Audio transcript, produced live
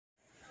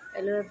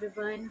Hello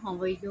everyone, how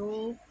are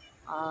you?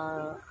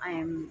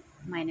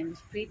 My name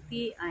is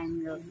Preeti. I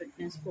am your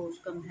fitness coach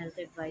come health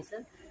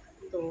advisor.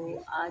 तो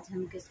आज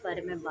हम किस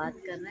बारे में बात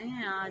कर रहे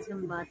हैं? आज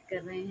हम बात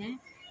कर रहे हैं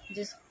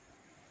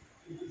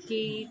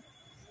जिसकी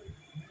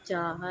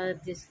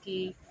चाहत, जिसकी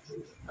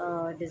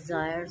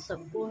डिज़ायर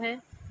सबको है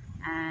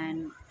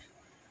and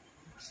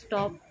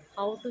stop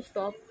how to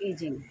stop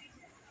aging.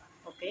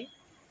 Okay,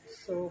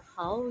 so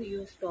how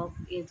you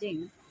stop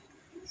aging?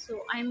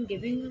 So I'm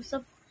giving you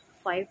some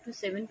 5 to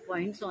 7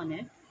 points on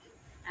it.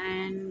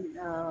 And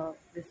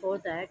before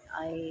that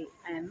I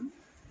am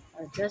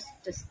just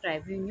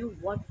describing you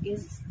what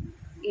is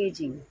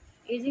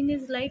aging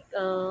is like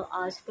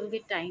आजकल के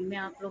time में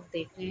आप लोग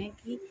देख रहे हैं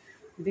कि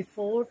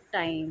before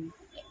time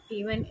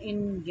even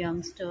in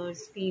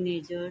youngsters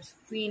teenagers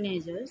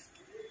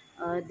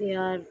they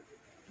are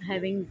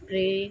having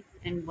gray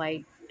and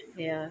white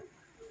hair,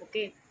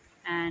 okay,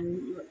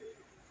 and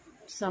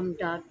some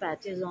dark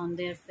patches on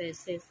their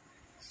faces.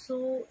 So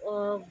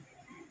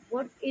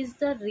what is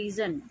the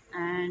reason?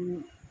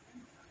 And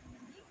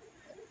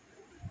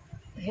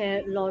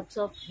hair, lots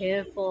of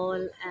hair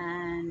fall,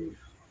 and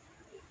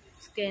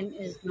skin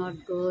is not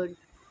good,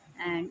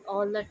 and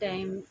all the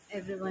time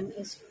everyone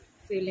is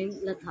feeling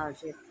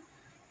lethargic.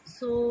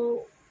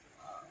 So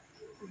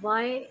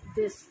why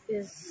this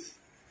is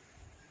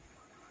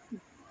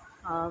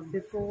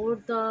before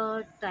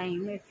the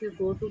time, if you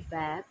go to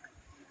back,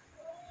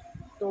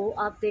 तो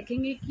आप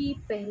देखेंगे कि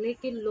पहले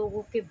के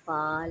लोगों के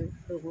बाल,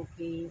 लोगों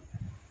की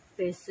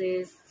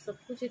फेसेस, सब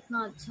कुछ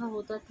इतना अच्छा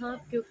होता था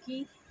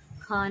क्योंकि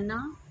खाना,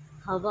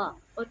 हवा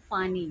और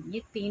पानी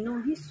ये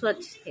तीनों ही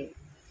स्वच्छ थे।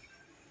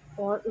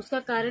 और उसका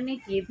कारण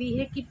एक ये भी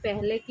है कि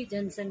पहले की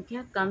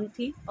जनसंख्या कम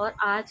थी और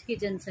आज की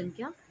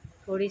जनसंख्या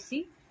थोड़ी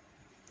सी,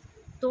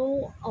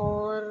 तो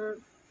और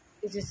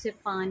जिससे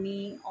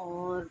पानी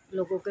और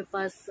लोगों के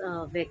पास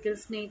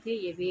व्हीकल्स नहीं थे,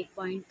 ये भी एक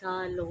पॉइंट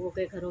था। लोगों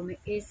के घरों में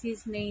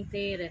एसीज नहीं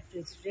थे,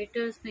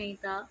 रेफ्रिजरेटर्स नहीं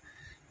था।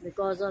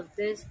 Because of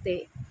this they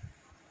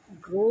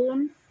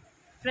grown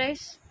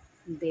fresh,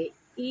 they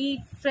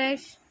eat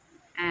fresh,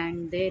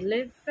 and they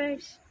live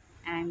fresh,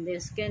 and their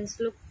skins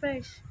look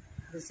fresh.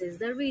 This is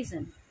the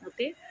reason.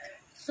 Okay,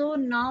 so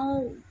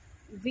now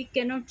we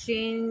cannot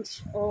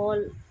change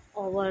all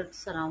our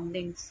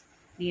surroundings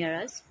near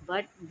us,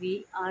 but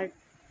we are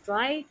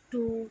try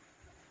to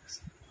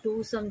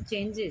do some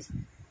changes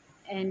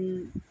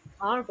in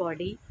our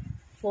body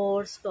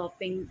for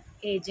stopping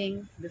aging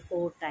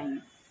before time.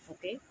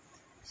 Okay,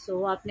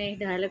 सो आपने एक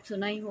dialogue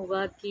सुना ही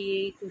होगा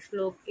कि कुछ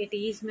लोग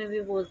 80s में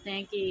भी बोलते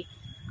हैं कि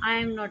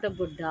आई एम नॉट अ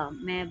बुड्ढा,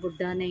 मैं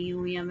बुड्ढा नहीं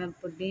हूँ या मैं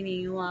बुढ़ी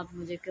नहीं हूँ, आप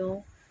मुझे क्यों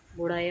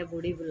बूढ़ा या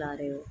बूढ़ी बुला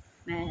रहे हो,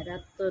 मेरा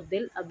तो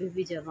दिल अभी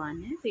भी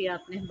जवान है। तो ये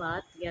आपने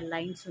बात या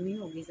लाइन सुनी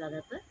होगी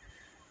ज़्यादातर।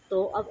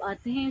 तो अब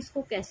आते हैं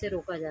इसको कैसे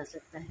रोका जा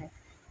सकता है।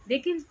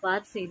 देखिए,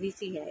 बात सीधी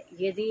सी है।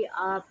 यदि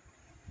आप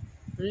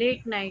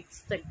लेट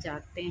नाइट्स तक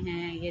जागते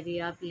हैं, यदि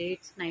आप लेट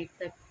नाइट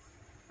तक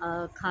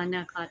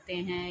खाना खाते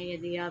हैं,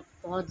 यदि आप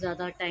बहुत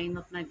ज़्यादा टाइम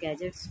अपना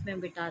गैजेट्स में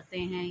बिताते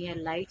हैं या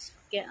लाइट्स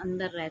के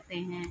अंदर रहते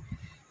हैं,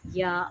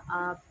 या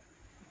आप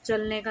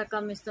चलने का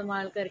कम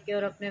इस्तेमाल करके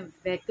और अपने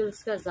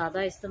व्हीकल्स का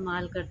ज़्यादा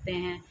इस्तेमाल करते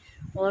हैं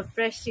और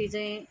फ्रेश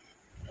चीज़ें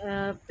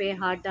पे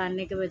हाथ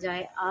डालने के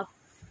बजाय आप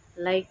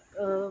like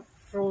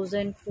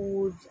frozen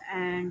foods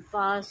and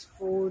fast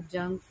food,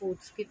 junk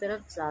foods की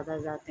तरफ ज़्यादा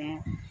जाते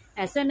हैं।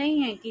 ऐसा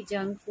नहीं है कि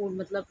जंक फूड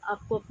मतलब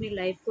आपको अपनी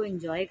लाइफ को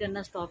एंजॉय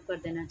करना स्टॉप कर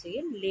देना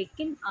चाहिए,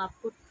 लेकिन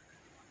आपको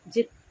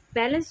जित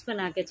बैलेंस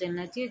बना के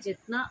चलना चाहिए।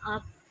 जितना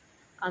आप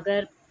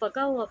अगर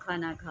पका हुआ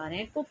खाना खा रहे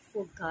हैं, कुक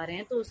फूड खा रहे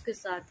हैं, तो उसके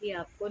साथ ही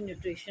आपको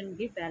न्यूट्रिशन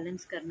भी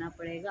बैलेंस करना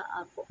पड़ेगा।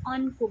 आपको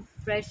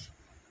अनकुक्ड फ्रेश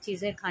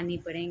चीज़ें खानी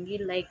पड़ेंगी,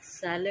 लाइक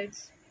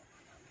सैलड्स,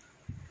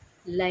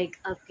 लाइक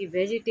आपकी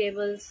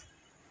वेजिटेबल्स,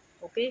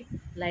 ओके,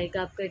 लाइक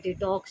आपके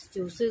डिटॉक्स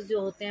जूसेस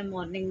जो होते हैं।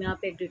 मॉर्निंग में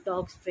आप एक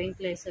डिटॉक्स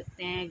ड्रिंक ले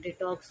सकते हैं, एक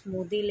डिटॉक्स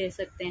स्मूदी ले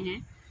सकते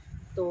हैं।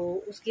 तो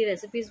उसकी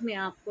रेसिपीज़ मैं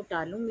आपको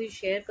डालूंगी,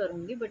 शेयर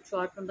करूंगी, बट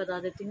शॉर्ट में बता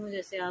देती हूँ।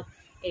 जैसे आप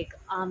एक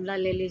आंवला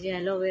ले लीजिए,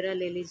 एलोवेरा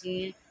ले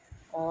लीजिए,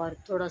 और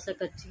थोड़ा सा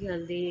कच्ची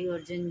हल्दी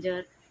और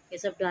जिंजर, ये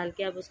सब डाल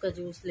के आप उसका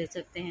जूस ले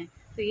सकते हैं।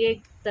 तो ये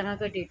एक तरह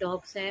का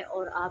डिटॉक्स है।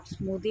 और आप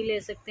स्मूदी ले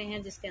सकते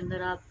हैं जिसके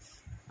अंदर आप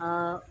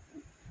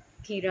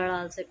खीरा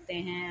डाल सकते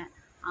हैं,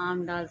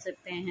 आम डाल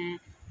सकते हैं,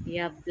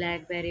 या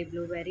ब्लैकबेरी,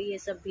 ब्लूबेरी, ये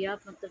सब भी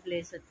आप मतलब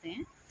ले सकते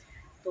हैं।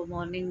 तो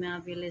मॉर्निंग में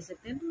आप ये ले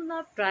सकते हैं। तो मतलब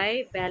आप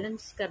ट्राई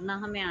बैलेंस करना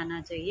हमें आना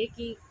चाहिए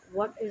कि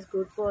what is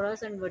good for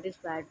us and what is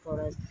bad for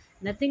us.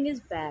 Nothing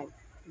is bad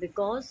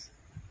because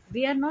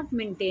we are not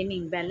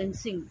maintaining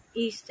balancing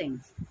each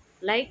things.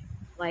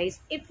 Likewise,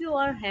 if you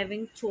are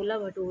having chola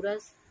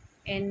bhaturas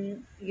in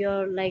your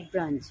like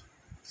brunch,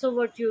 so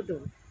what you do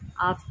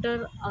after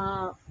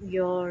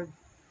your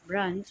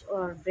brunch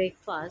or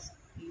breakfast,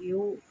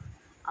 you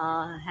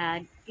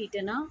had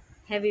eaten a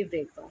heavy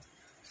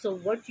breakfast. So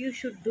what you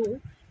should do,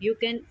 you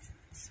can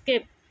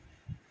skip,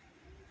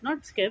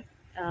 not skip,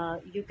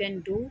 you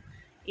can do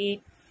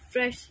eat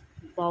fresh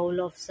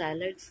bowl of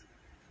salads.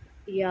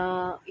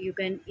 Yeah, you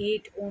can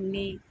eat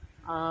only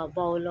a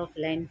bowl of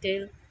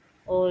lentil,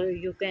 or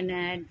you can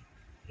add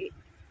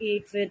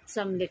eat with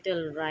some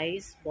little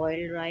rice,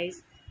 boiled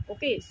rice.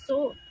 Okay,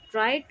 so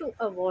try to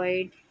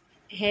avoid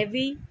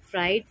heavy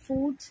fried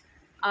foods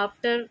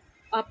after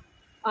up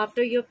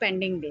after your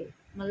pending day.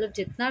 मतलब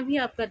जितना भी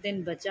आपका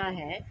दिन बचा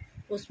है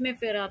उसमें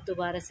फिर आप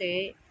दोबारा से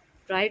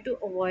try to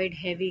avoid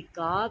heavy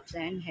carbs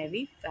and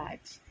heavy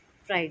fats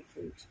fried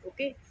foods.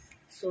 Okay,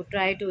 so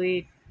try to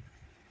eat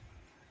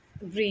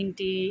drink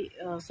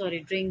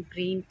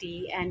green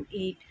tea and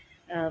eat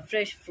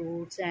fresh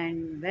fruits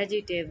and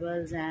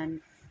vegetables and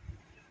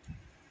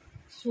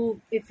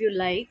soup if you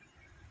like,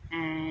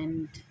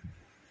 and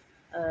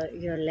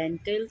your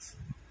lentils.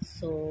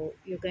 So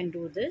you can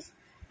do this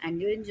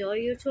and you enjoy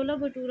your chola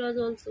bhaturas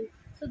also.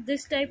 So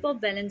this type of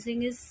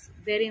balancing is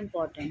very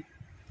important.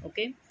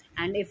 Okay,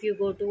 and if you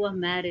go to a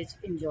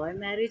marriage, enjoy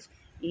marriage,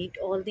 eat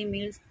all the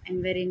meals,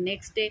 and very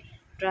next day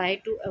try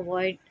to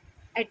avoid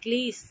at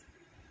least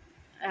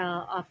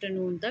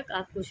afternoon तक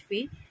आप कुछ भी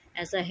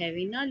ऐसा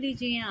heavy ना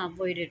लीजिए। आप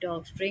वही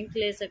detox drink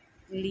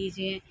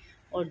लीजिए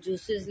और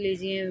जूसेस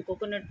लीजिए,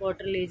 कोकोनट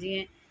वाटर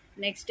लीजिए।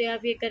 नेक्स्ट डे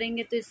आप ये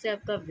करेंगे तो इससे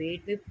आपका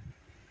वेट भी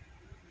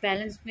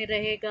बैलेंस में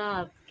रहेगा,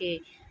 आपके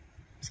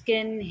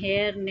स्किन,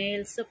 हेयर,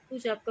 नेल सब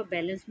कुछ आपका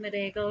बैलेंस में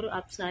रहेगा और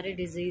आप सारे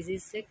डिजीज़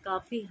से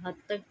काफ़ी हद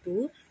तक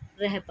दूर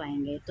रह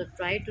पाएंगे। तो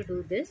try to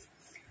do this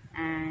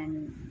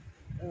and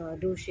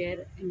do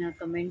share in a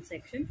comment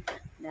section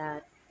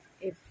that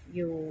if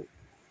you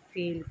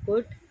feel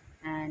good.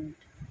 And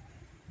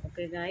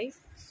okay guys,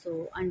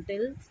 so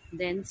until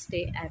then,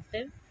 stay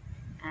active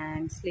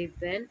and sleep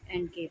well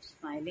and keep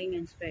smiling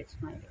and spread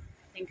smiling.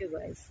 Thank you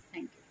guys.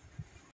 Thank you.